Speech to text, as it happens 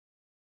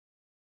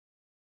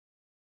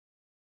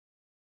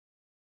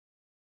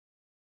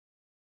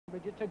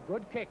It's a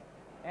good kick,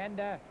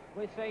 and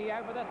we see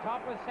over the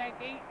top with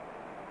Sankey.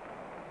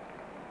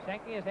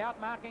 Sankey is out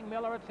marking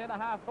Miller at centre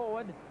half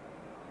forward.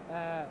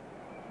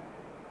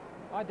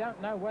 I don't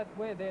know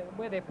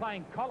where they're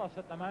playing Collis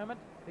at the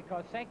moment,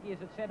 because Sankey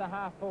is at centre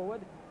half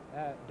forward.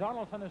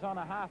 Donaldson is on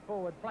a half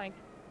forward flank.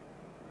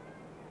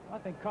 I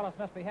think Collis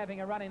must be having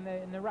a run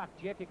in the ruck.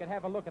 Jeff, you could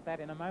have a look at that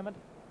in a moment.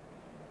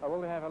 I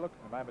will have a look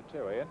in a moment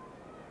too, Ian.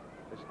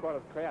 There's quite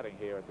a crowding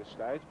here at this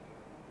stage.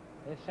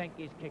 There's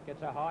Sankey's kick.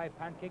 It's a high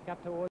punt kick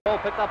up towards... Ball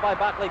picked up by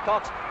Barclay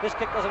Cox. This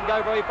kick doesn't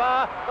go very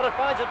far, but it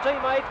finds a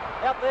teammate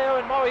out there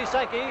in Maurie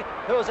Sankey,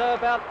 who is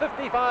about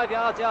 55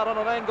 yards out on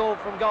an angle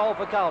from goal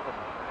for Carlton.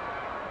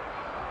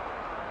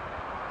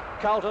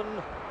 Carlton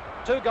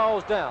 2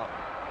 goals down.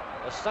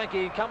 As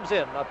Sankey comes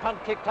in, a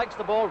punt kick takes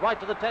the ball right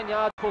to the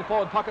 10-yard. Full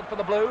forward pocket for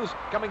the Blues.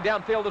 Coming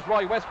downfield is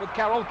Roy West with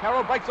Carroll.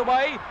 Carroll breaks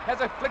away,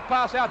 has a flick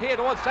pass out here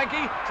towards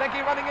Sankey.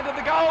 Sankey running into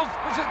the goals.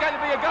 This is going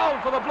to be a goal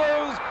for the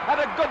Blues, and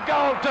a good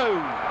goal too.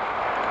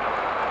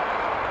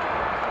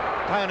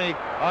 Tony,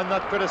 I'm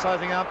not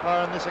criticising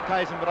umpire on this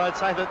occasion, but I'd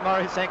say that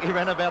Maurie Sankey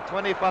ran about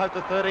 25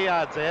 to 30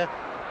 yards there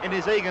in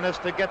his eagerness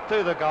to get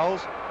to the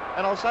goals.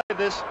 And I'll say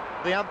this,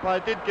 the umpire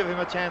did give him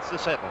a chance to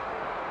settle.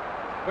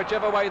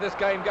 Whichever way this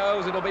game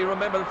goes, it'll be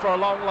remembered for a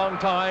long, long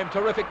time.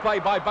 Terrific play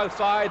by both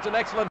sides, an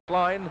excellent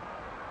line.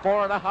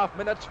 4.5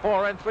 minutes,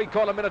 4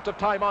 3/4 minutes of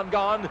time on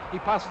gone. He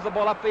passes the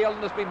ball upfield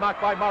and has been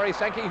marked by Maurie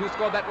Sankey, who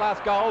scored that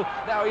last goal.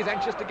 Now he's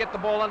anxious to get the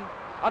ball on.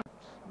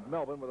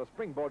 Melbourne with a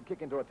springboard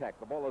kick into attack.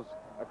 The ball is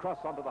across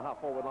onto the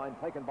half-forward line,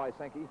 taken by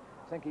Sankey.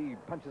 Sankey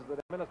punches the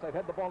minutes. They've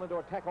had the ball into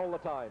attack all the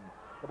time.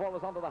 The ball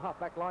is onto the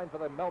half-back line for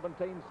the Melbourne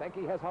team.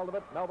 Sankey has hold of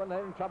it. Melbourne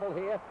in trouble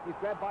here. He's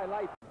grabbed by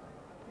Leif.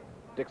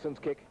 Dixon's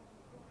kick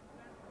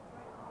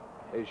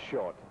is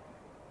short.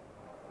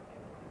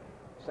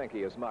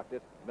 Sankey has marked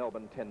it.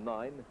 Melbourne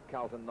 10-9,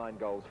 Carlton 9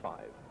 goals 5.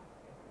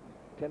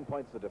 10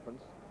 points the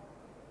difference.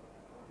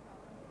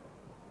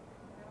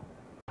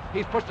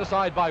 He's pushed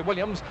aside by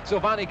Williams.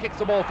 Silvani kicks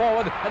the ball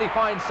forward, and he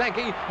finds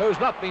Sankey, who's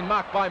not been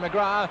marked by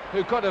McGrath,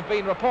 who could have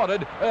been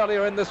reported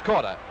earlier in this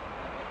quarter.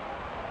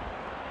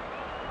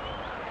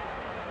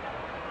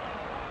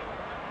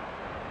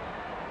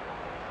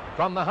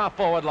 From the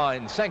half-forward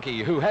line,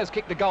 Sankey, who has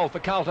kicked a goal for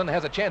Carlton,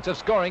 has a chance of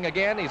scoring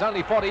again. He's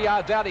only 40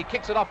 yards out. He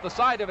kicks it off the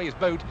side of his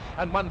boot,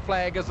 and 1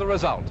 flag is the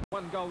result.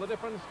 1 goal the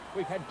difference.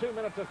 We've had 2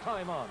 minutes of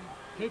time on.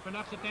 Cooper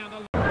knocks it down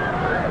to...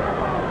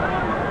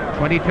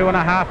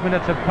 22.5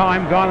 minutes of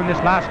time gone in this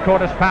last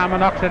quarter. Farmer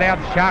knocks it out,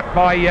 sharp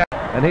by...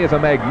 And here's a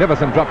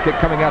magnificent drop kick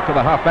coming out to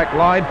the half-back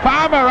line.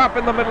 Farmer up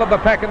in the middle of the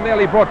pack and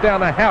nearly brought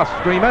down a house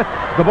screamer.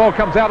 The ball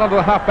comes out onto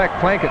the half-back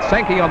flank. It's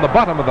Sankey on the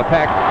bottom of the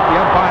pack. The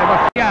umpire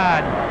must...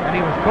 And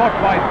he was caught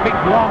by big,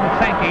 long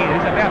Sankey,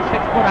 who's about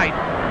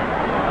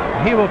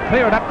 6'8". He will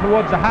clear it up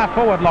towards the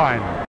half-forward line.